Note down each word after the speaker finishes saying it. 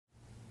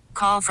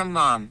Call from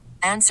mom.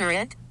 Answer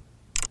it.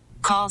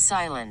 Call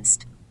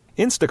silenced.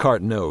 Instacart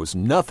knows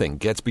nothing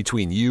gets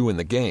between you and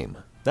the game.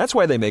 That's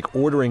why they make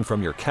ordering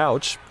from your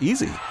couch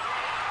easy.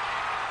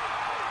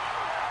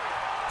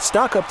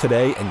 Stock up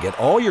today and get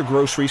all your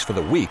groceries for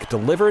the week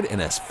delivered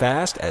in as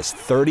fast as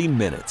 30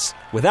 minutes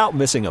without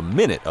missing a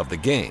minute of the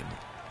game.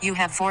 You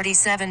have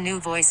 47 new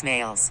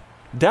voicemails.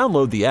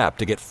 Download the app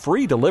to get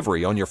free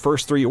delivery on your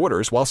first 3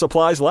 orders while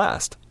supplies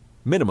last.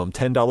 Minimum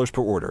 $10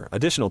 per order.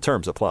 Additional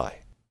terms apply.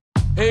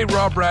 Hey,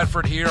 Rob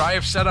Bradford here. I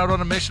have set out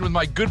on a mission with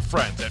my good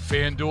friends at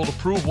FanDuel to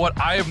prove what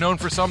I have known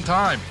for some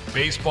time.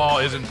 Baseball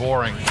isn't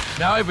boring.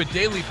 Now I have a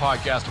daily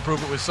podcast to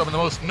prove it with some of the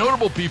most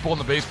notable people in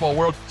the baseball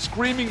world,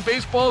 screaming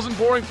baseball isn't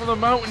boring from the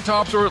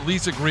mountaintops, or at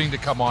least agreeing to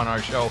come on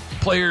our show.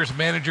 Players,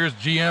 managers,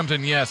 GMs,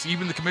 and yes,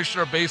 even the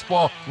commissioner of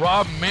baseball,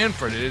 Rob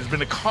Manfred. It has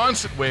been a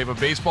constant wave of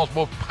baseball's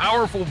most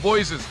powerful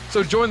voices.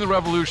 So join the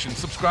revolution.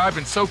 Subscribe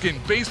and soak in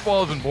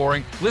Baseball Isn't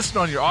Boring. Listen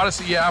on your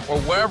Odyssey app or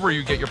wherever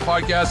you get your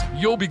podcasts.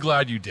 You'll be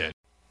glad you did.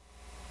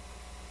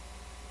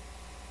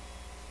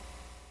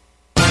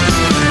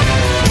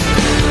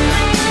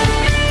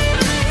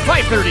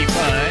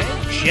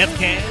 5:35, Jeff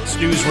Katz,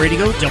 News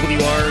Radio,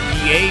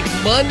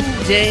 WRVA,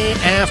 Monday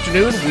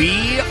afternoon.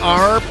 We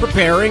are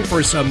preparing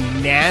for some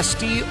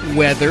nasty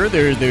weather.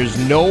 There's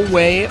no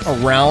way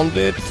around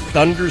it.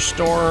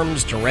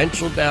 Thunderstorms,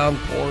 torrential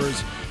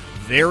downpours,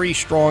 very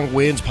strong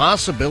winds,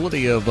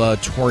 possibility of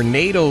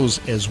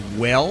tornadoes as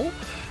well.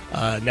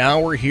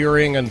 Now we're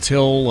hearing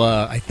until,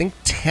 I think,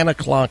 10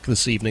 o'clock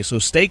this evening. So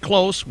stay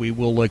close. We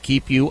will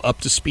keep you up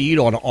to speed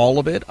on all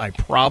of it. I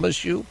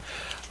promise you.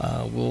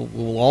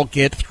 We'll all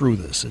get through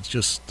this. It's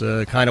just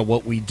kind of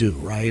what we do,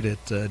 right?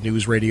 At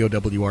News Radio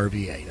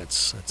WRVA.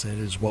 It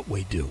is what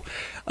we do.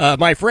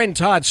 My friend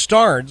Todd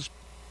Starnes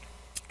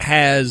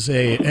has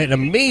an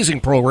amazing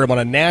program on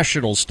a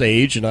national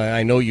stage, and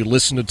I know you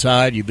listen to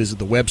Todd. You visit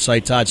the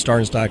website,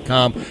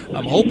 toddstarnes.com.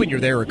 I'm hoping you're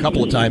there a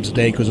couple of times a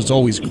day because it's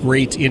always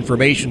great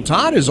information.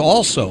 Todd is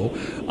also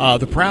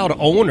the proud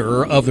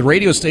owner of the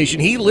radio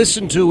station he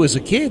listened to as a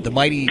kid, the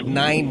mighty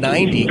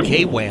 990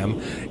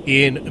 KWAM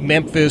in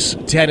Memphis,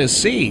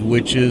 Tennessee,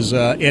 which is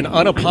an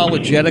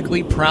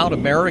unapologetically proud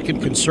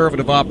American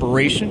conservative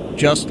operation,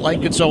 just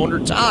like its owner,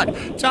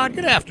 Todd. Todd,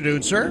 good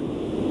afternoon, sir.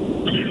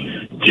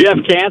 Jeff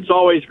Katz,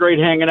 always great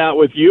hanging out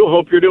with you.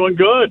 Hope you're doing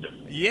good.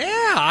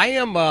 Yeah, I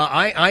am.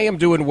 I am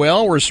doing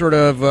well. We're sort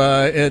of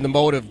in the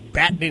mode of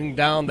battening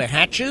down the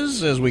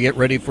hatches as we get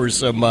ready for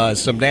some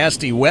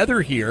nasty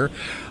weather here.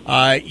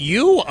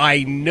 You,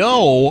 I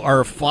know,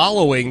 are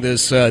following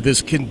this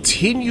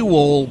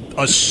continual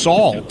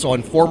assault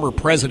on former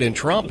President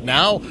Trump.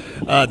 Now,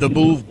 the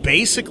move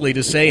basically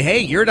to say, "Hey,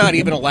 you're not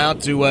even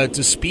allowed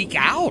to speak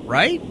out,"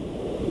 right?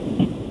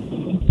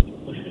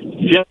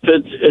 Jeff,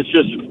 it's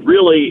just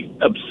really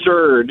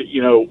absurd,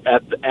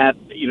 at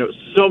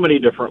so many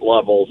different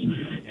levels.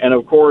 And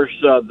of course,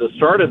 the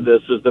start of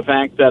this is the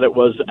fact that it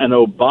was an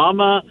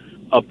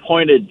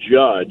Obama-appointed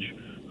judge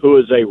who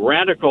is a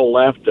radical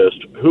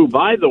leftist, who,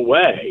 by the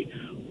way,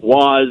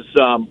 was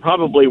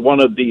probably one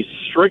of the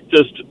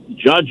strictest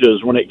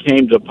judges when it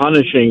came to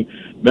punishing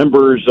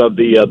members of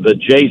the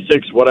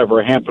J6,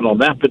 whatever happened on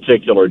that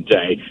particular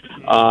day.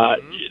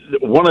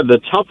 One of the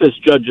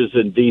toughest judges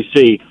in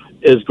D.C.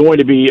 is going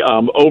to be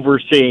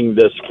overseeing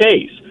this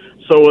case.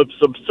 So it's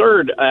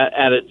absurd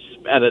at its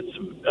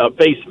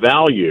face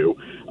value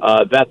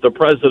that the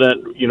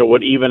president,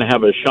 would even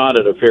have a shot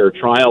at a fair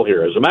trial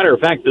here. As a matter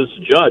of fact, this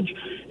judge,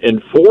 in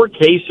 4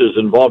 cases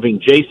involving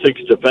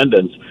J6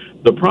 defendants,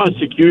 the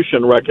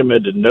prosecution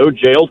recommended no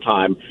jail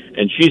time,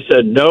 and she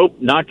said, nope,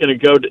 not going to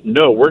go.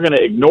 No, we're going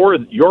to ignore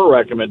your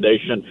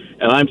recommendation,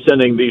 and I'm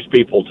sending these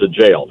people to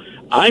jail.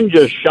 I'm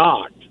just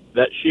shocked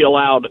that she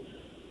allowed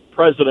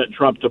President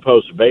Trump to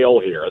post bail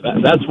here.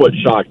 That's what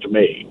shocked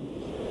me.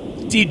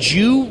 Did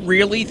you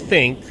really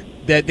think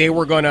that they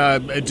were going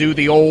to do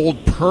the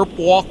old perp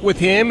walk with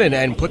him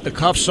and put the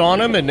cuffs on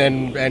him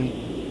and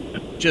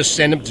just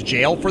send him to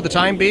jail for the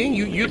time being?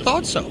 You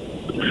thought so?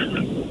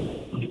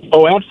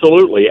 Oh,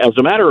 absolutely. As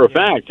a matter of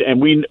fact, and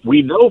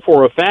we know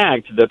for a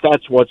fact that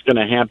that's what's going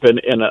to happen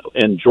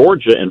in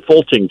Georgia, in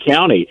Fulton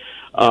County,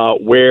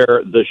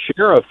 where the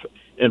sheriff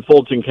in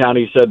Fulton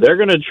County said they're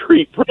going to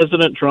treat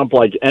President Trump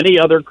like any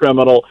other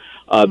criminal.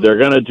 They're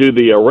going to do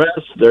the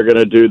arrest, they're going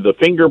to do the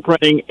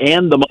fingerprinting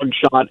and the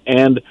mugshot,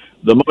 and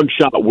the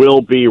mugshot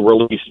will be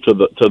released to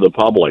the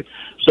public.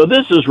 So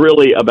this is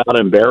really about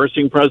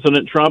embarrassing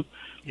President Trump.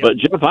 Yep. But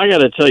Jeff, I got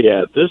to tell you,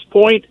 at this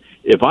point,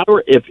 if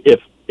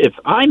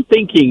I'm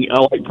thinking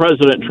like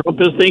President Trump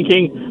is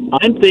thinking,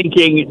 I'm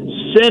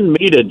thinking, send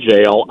me to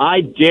jail.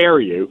 I dare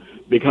you,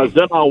 because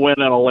then I'll win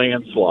in a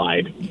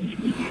landslide.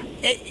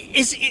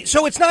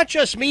 So it's not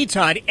just me,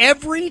 Todd.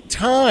 Every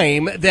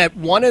time that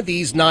one of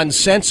these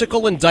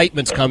nonsensical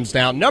indictments comes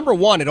down, number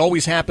one, it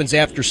always happens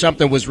after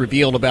something was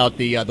revealed about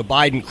the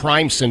Biden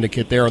crime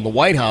syndicate there in the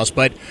White House.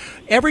 But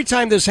every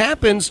time this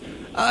happens,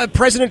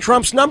 President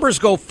Trump's numbers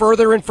go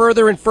further and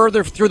further and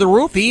further through the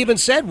roof. He even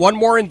said one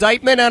more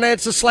indictment and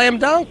it's a slam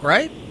dunk,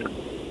 right?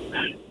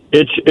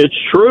 It's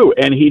true,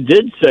 and he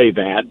did say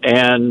that,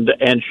 and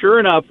sure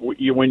enough,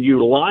 when you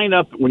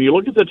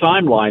look at the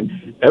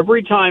timeline,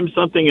 every time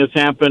something has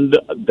happened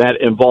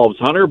that involves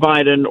Hunter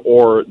Biden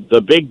or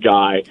the big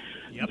guy,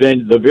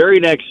 then the very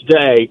next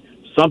day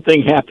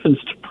something happens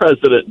to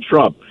President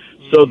Trump.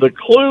 So the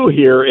clue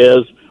here is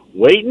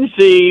wait and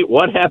see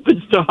what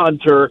happens to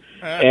Hunter,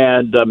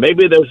 and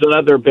maybe there's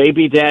another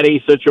baby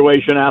daddy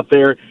situation out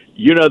there.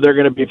 You know they're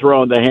going to be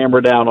throwing the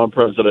hammer down on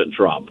President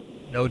Trump.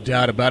 No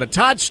doubt about it.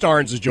 Todd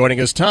Starnes is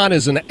joining us. Todd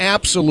is an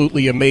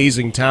absolutely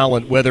amazing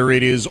talent, whether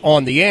it is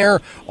on the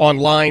air,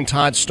 online,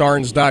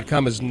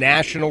 ToddStarnes.com, his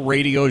national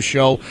radio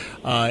show,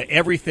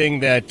 everything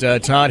that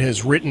Todd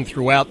has written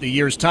throughout the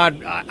years.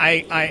 Todd,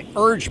 I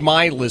urge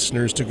my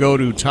listeners to go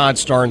to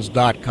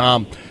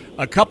ToddStarnes.com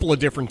a couple of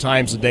different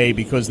times a day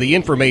because the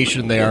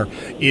information there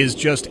is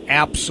just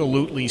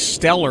absolutely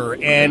stellar.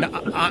 And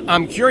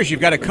I'm curious,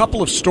 you've got a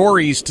couple of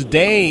stories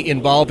today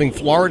involving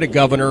Florida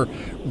Governor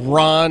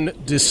Ron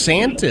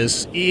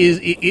DeSantis.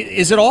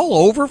 Is it all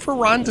over for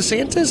Ron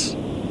DeSantis?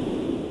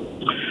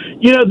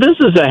 You know, this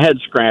is a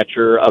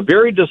head-scratcher.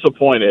 Very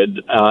disappointed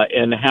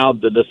in how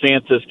the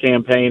DeSantis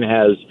campaign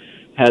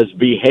has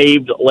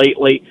behaved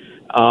lately.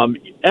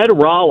 Ed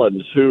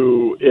Rollins,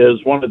 who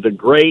is one of the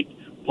great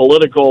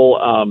political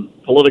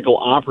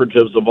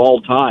operatives of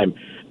all time,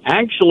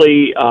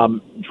 actually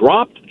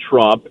dropped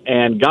Trump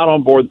and got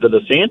on board the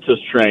DeSantis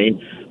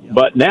train,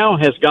 but now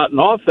has gotten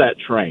off that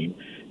train.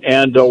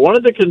 And one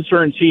of the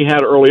concerns he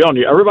had early on,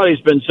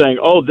 everybody's been saying,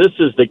 oh, this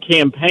is the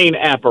campaign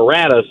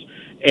apparatus,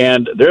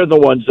 and they're the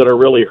ones that are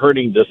really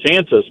hurting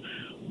DeSantis.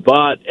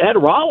 But Ed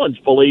Rollins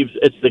believes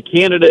it's the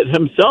candidate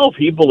himself.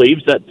 He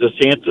believes that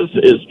DeSantis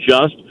is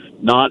just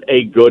not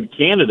a good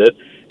candidate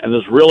and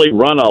has really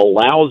run a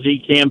lousy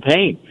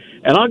campaign.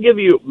 And I'll give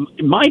you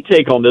my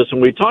take on this,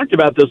 and we talked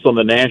about this on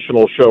the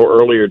national show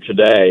earlier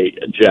today,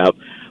 Jeff.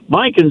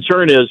 My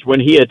concern is when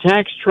he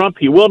attacks Trump,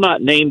 he will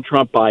not name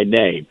Trump by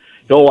name.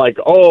 He'll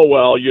oh,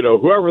 well,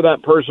 whoever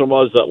that person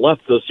was that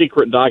left the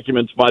secret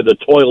documents by the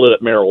toilet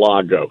at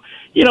Mar-a-Lago.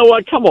 You know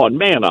what? Come on,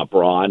 man up,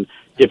 Ron.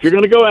 If you're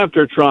going to go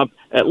after Trump,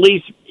 at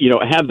least,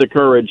 have the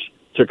courage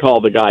to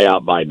call the guy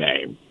out by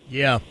name.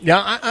 Yeah,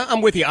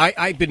 I'm with you.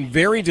 I've been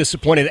very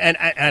disappointed,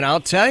 and I'll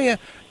tell you,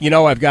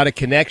 I've got a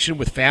connection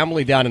with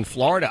family down in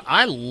Florida.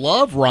 I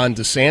love Ron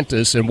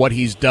DeSantis and what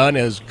he's done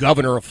as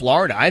governor of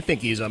Florida. I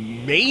think he's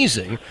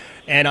amazing,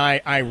 and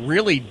I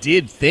really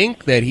did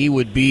think that he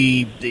would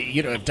be,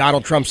 if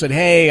Donald Trump said,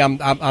 hey,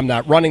 I'm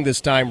not running this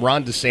time,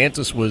 Ron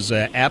DeSantis was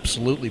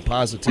absolutely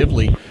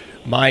positively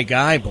my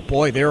guy. But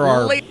boy, there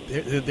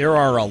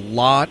are a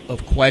lot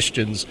of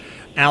questions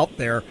out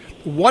there.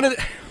 One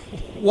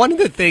of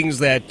the things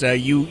that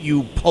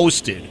you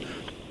posted,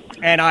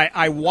 and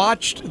I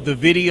watched the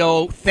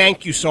video,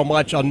 thank you so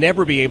much, I'll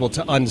never be able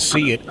to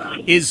unsee it,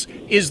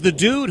 is the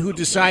dude who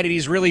decided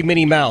he's really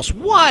Minnie Mouse.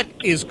 What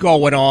is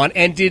going on?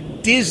 And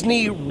did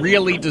Disney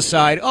really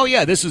decide, oh,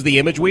 yeah, this is the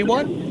image we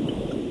want?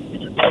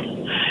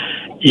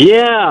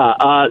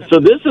 Yeah, so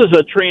this is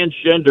a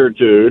transgender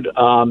dude,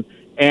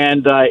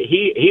 and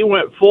he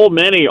went full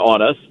Minnie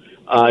on us,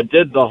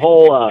 did the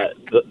whole,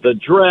 the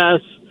dress,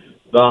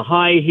 the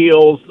high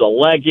heels, the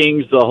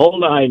leggings, the whole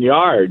 9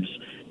 yards.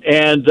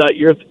 And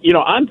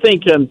I'm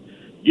thinking,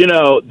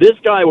 this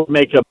guy would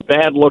make a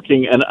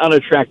bad-looking and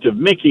unattractive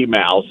Mickey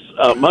Mouse,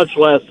 much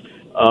less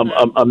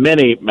a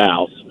Minnie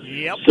Mouse.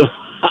 Yep. So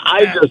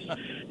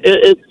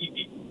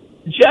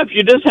Jeff,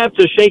 you just have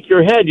to shake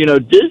your head.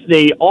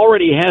 Disney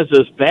already has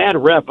this bad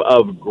rep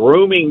of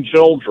grooming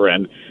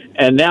children,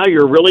 and now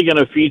you're really going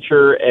to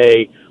feature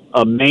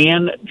a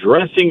man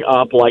dressing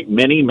up like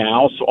Minnie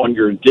Mouse on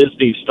your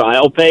Disney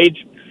style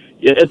page.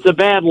 It's a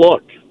bad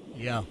look.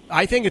 Yeah,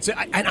 I think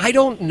and I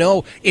don't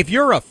know if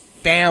you're a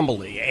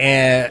family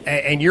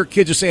and your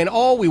kids are saying,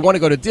 oh, we want to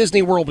go to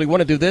Disney World, we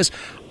want to do this.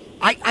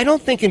 I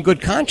don't think in good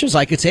conscience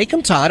I could take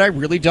them, Todd. I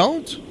really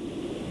don't.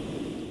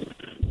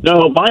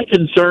 No, my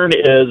concern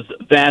is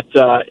that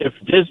if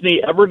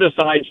Disney ever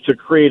decides to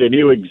create a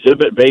new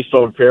exhibit based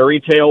on fairy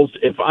tales,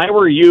 if I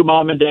were you,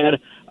 Mom and Dad,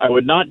 I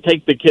would not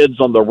take the kids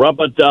on the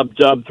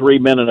Rub-a-Dub-Dub 3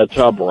 Men in a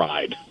Tub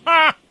ride.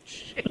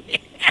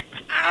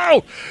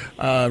 Ow!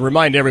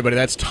 Remind everybody,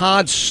 that's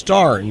Todd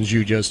Starnes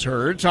you just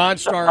heard,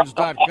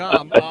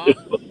 ToddStarnes.com.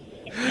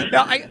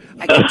 Now, I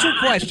got two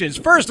questions.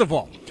 First of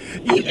all,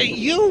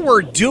 you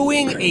were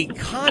doing a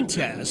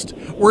contest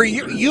where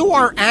you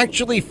are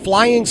actually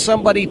flying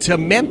somebody to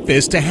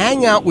Memphis to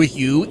hang out with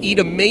you, eat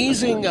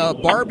amazing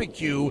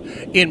barbecue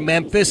in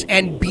Memphis,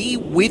 and be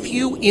with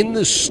you in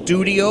the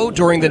studio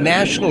during the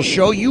national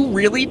show. You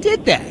really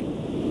did that.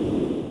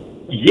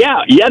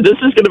 Yeah, this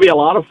is going to be a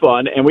lot of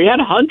fun, and we had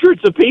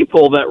hundreds of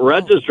people that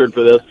registered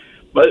for this.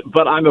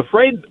 But I'm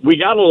afraid we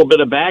got a little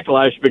bit of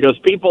backlash because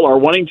people are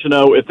wanting to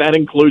know if that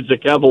includes a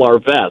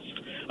Kevlar vest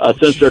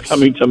since they're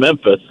coming to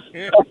Memphis.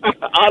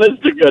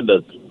 Honest to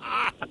goodness.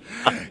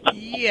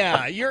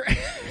 Yeah,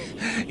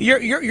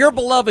 your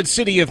beloved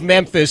city of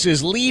Memphis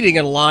is leading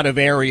in a lot of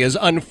areas.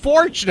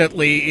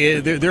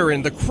 Unfortunately, they're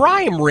in the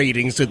crime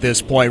ratings at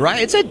this point,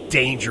 right? It's a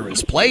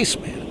dangerous place,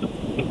 man.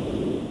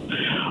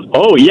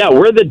 Oh, yeah,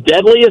 we're the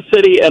deadliest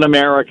city in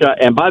America.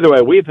 And by the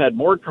way, we've had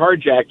more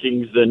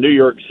carjackings than New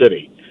York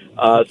City.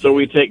 So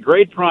we take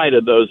great pride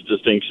in those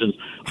distinctions.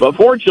 But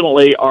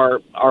fortunately, our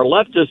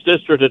leftist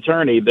district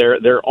attorney,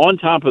 they're on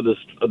top of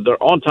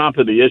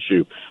the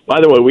issue.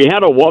 By the way, we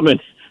had a woman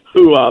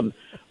who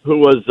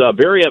was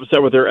very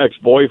upset with her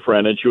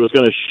ex-boyfriend, and she was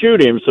going to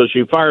shoot him, so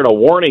she fired a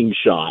warning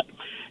shot.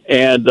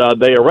 And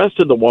they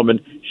arrested the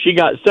woman. She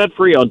got set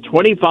free on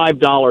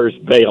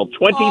 $25 bail.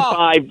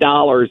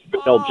 $25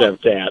 bail,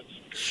 Jeff Katz.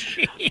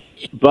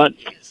 But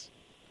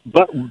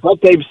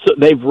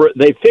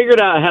they've figured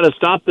out how to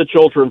stop the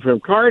children from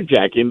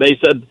carjacking. They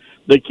said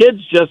the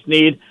kids just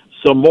need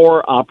some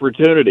more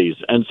opportunities,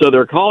 and so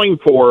they're calling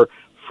for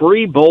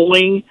free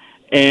bowling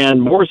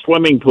and more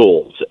swimming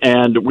pools.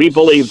 And we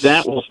believe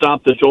that will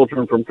stop the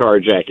children from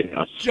carjacking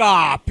us.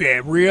 Stop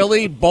it!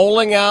 Really,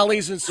 bowling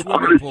alleys and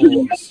swimming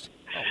pools.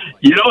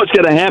 You know what's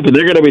going to happen?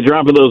 They're going to be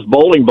dropping those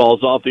bowling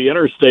balls off the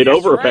interstate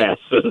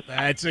overpasses. Right.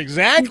 That's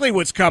exactly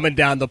what's coming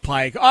down the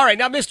pike. All right,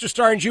 now, Mr.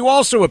 Starnes, you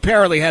also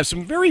apparently have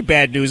some very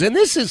bad news. And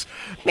this is,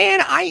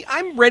 man,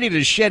 I'm ready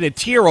to shed a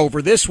tear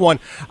over this one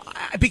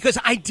because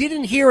I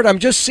didn't hear it. I'm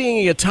just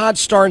seeing it at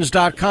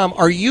ToddStarnes.com.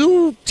 Are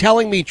you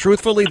telling me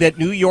truthfully that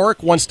New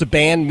York wants to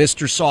ban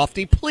Mr.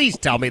 Softy? Please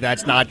tell me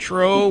that's not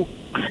true.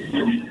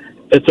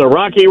 It's a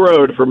rocky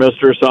road for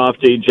Mr.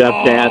 Softy,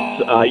 Jeff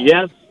Katz.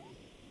 Yes,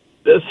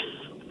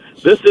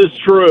 this is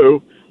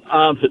true.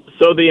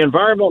 So the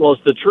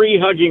environmentalists, the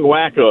tree-hugging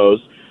wackos,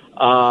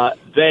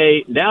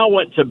 they now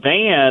want to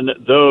ban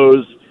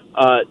those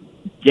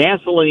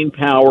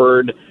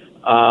gasoline-powered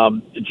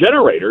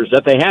generators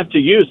that they have to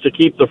use to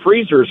keep the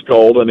freezers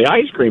cold and the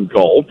ice cream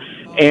cold.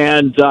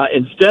 And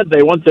instead,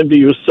 they want them to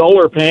use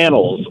solar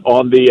panels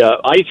on the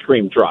ice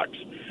cream trucks,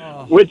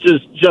 which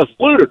is just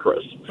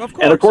ludicrous.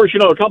 And, of course, you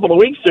know, a couple of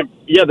weeks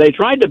ago, they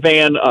tried to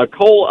ban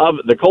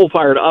the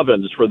coal-fired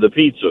ovens for the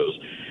pizzas.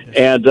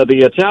 And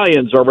the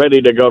Italians are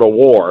ready to go to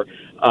war.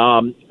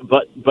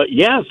 But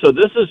yeah, so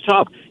this is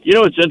tough. You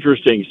know, it's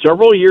interesting.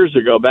 Several years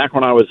ago, back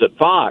when I was at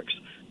Fox,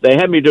 they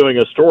had me doing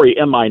a story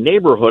in my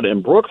neighborhood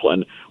in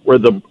Brooklyn where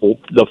the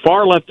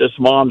far leftist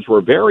moms were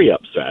very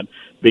upset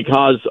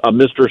because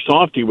Mr.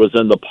 Softy was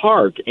in the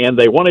park, and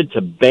they wanted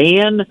to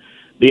ban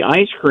the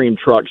ice cream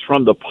trucks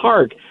from the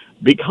park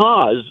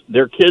because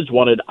their kids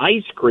wanted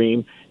ice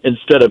cream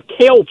instead of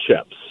kale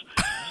chips.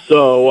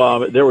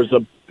 So there was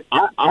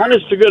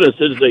honest to goodness,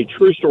 it is a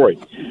true story.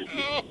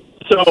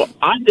 So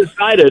I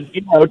decided,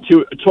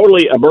 to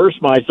totally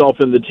immerse myself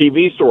in the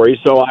TV story.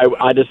 So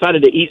I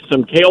decided to eat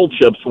some kale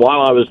chips while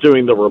I was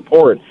doing the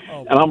report.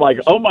 And I'm like,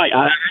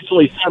 I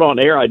actually said on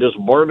air, I just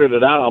blurted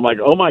it out. I'm like,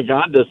 oh my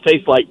God, this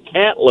tastes like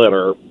cat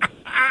litter.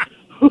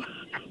 Who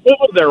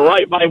in their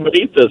right mind would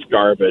eat this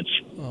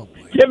garbage?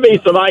 Give me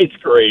some ice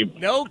cream.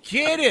 No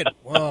kidding.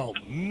 Oh,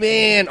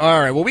 man. All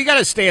right. Well, we got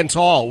to stand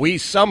tall. We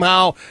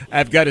somehow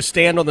have got to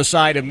stand on the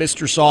side of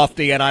Mr.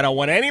 Softy, and I don't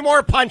want any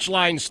more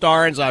punchline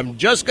Starnes. I'm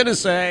just going to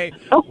say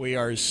we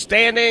are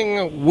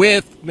standing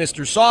with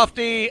Mr.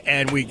 Softy,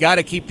 and we got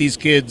to keep these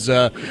kids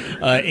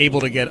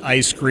able to get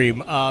ice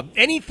cream.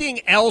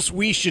 Anything else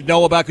we should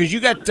know about? Because you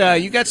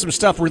got some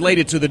stuff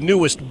related to the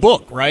newest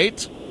book,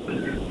 right?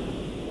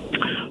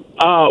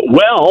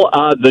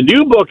 The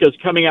new book is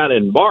coming out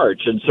in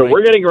March, and so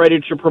we're getting ready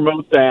to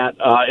promote that.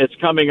 It's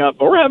coming up.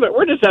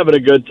 We're just having a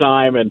good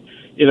time, and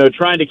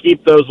trying to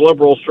keep those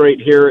liberals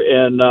straight here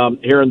in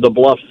the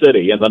Bluff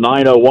City, in the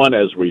 901,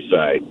 as we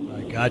say.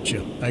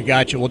 I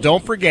got you. Well,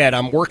 don't forget,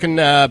 I'm working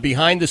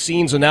behind the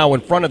scenes and now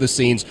in front of the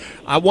scenes.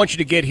 I want you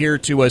to get here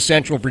to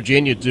Central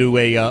Virginia to do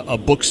a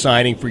book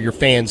signing for your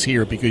fans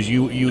here because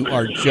you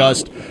are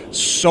just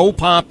so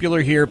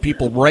popular here.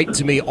 People write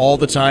to me all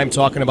the time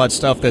talking about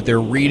stuff that they're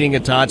reading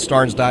at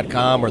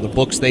ToddStarnes.com or the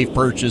books they've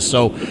purchased.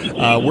 So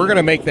we're going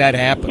to make that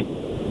happen.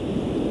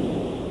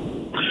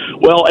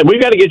 Well, and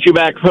we've got to get you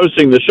back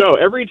hosting the show.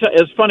 Every time,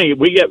 it's funny,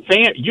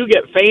 you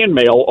get fan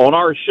mail on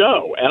our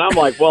show, and I'm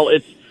like, well,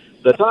 it's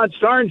the Todd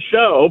Starnes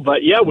show,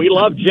 but yeah, we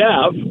love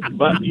Jeff,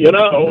 but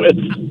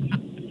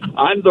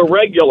I'm the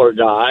regular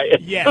guy.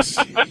 Yes,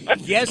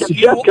 can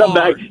Jeff come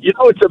back?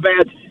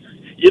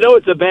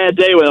 It's a bad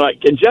day when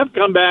can Jeff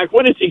come back?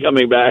 When is he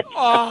coming back?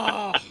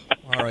 Oh.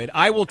 All right,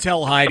 I will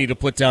tell Heidi to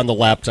put down the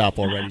laptop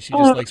already. She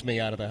just likes me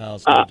out of the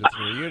house. How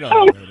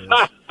it is.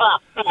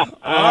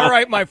 All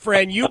right, my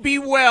friend, you be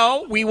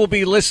well. We will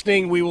be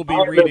listening. We will be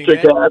reading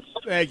it.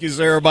 Thank you,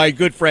 sir. My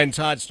good friend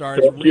Todd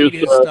Starnes. Read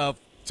his stuff.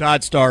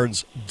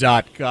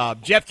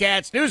 ToddStarnes.com. Jeff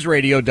Katz, News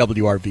Radio,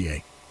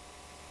 WRVA.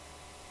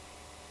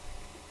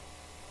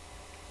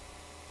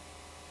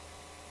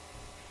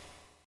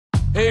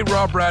 Hey,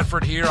 Rob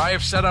Bradford here. I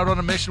have set out on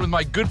a mission with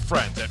my good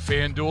friends at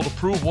FanDuel to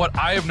prove what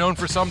I have known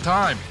for some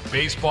time.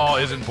 Baseball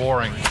isn't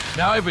boring.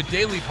 Now I have a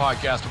daily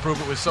podcast to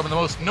prove it with some of the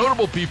most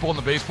notable people in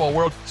the baseball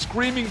world,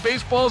 screaming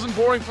baseball isn't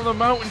boring from the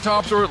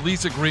mountaintops, or at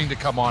least agreeing to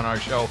come on our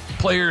show.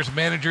 Players,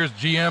 managers,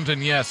 GMs,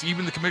 and yes,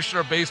 even the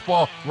commissioner of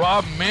baseball,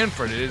 Rob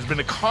Manfred. It has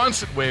been a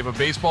constant wave of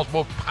baseball's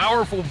most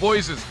powerful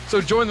voices.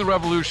 So join the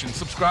revolution.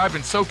 Subscribe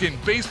and soak in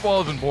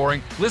Baseball Isn't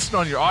Boring. Listen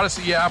on your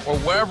Odyssey app or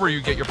wherever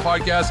you get your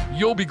podcasts.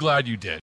 You'll be glad you did.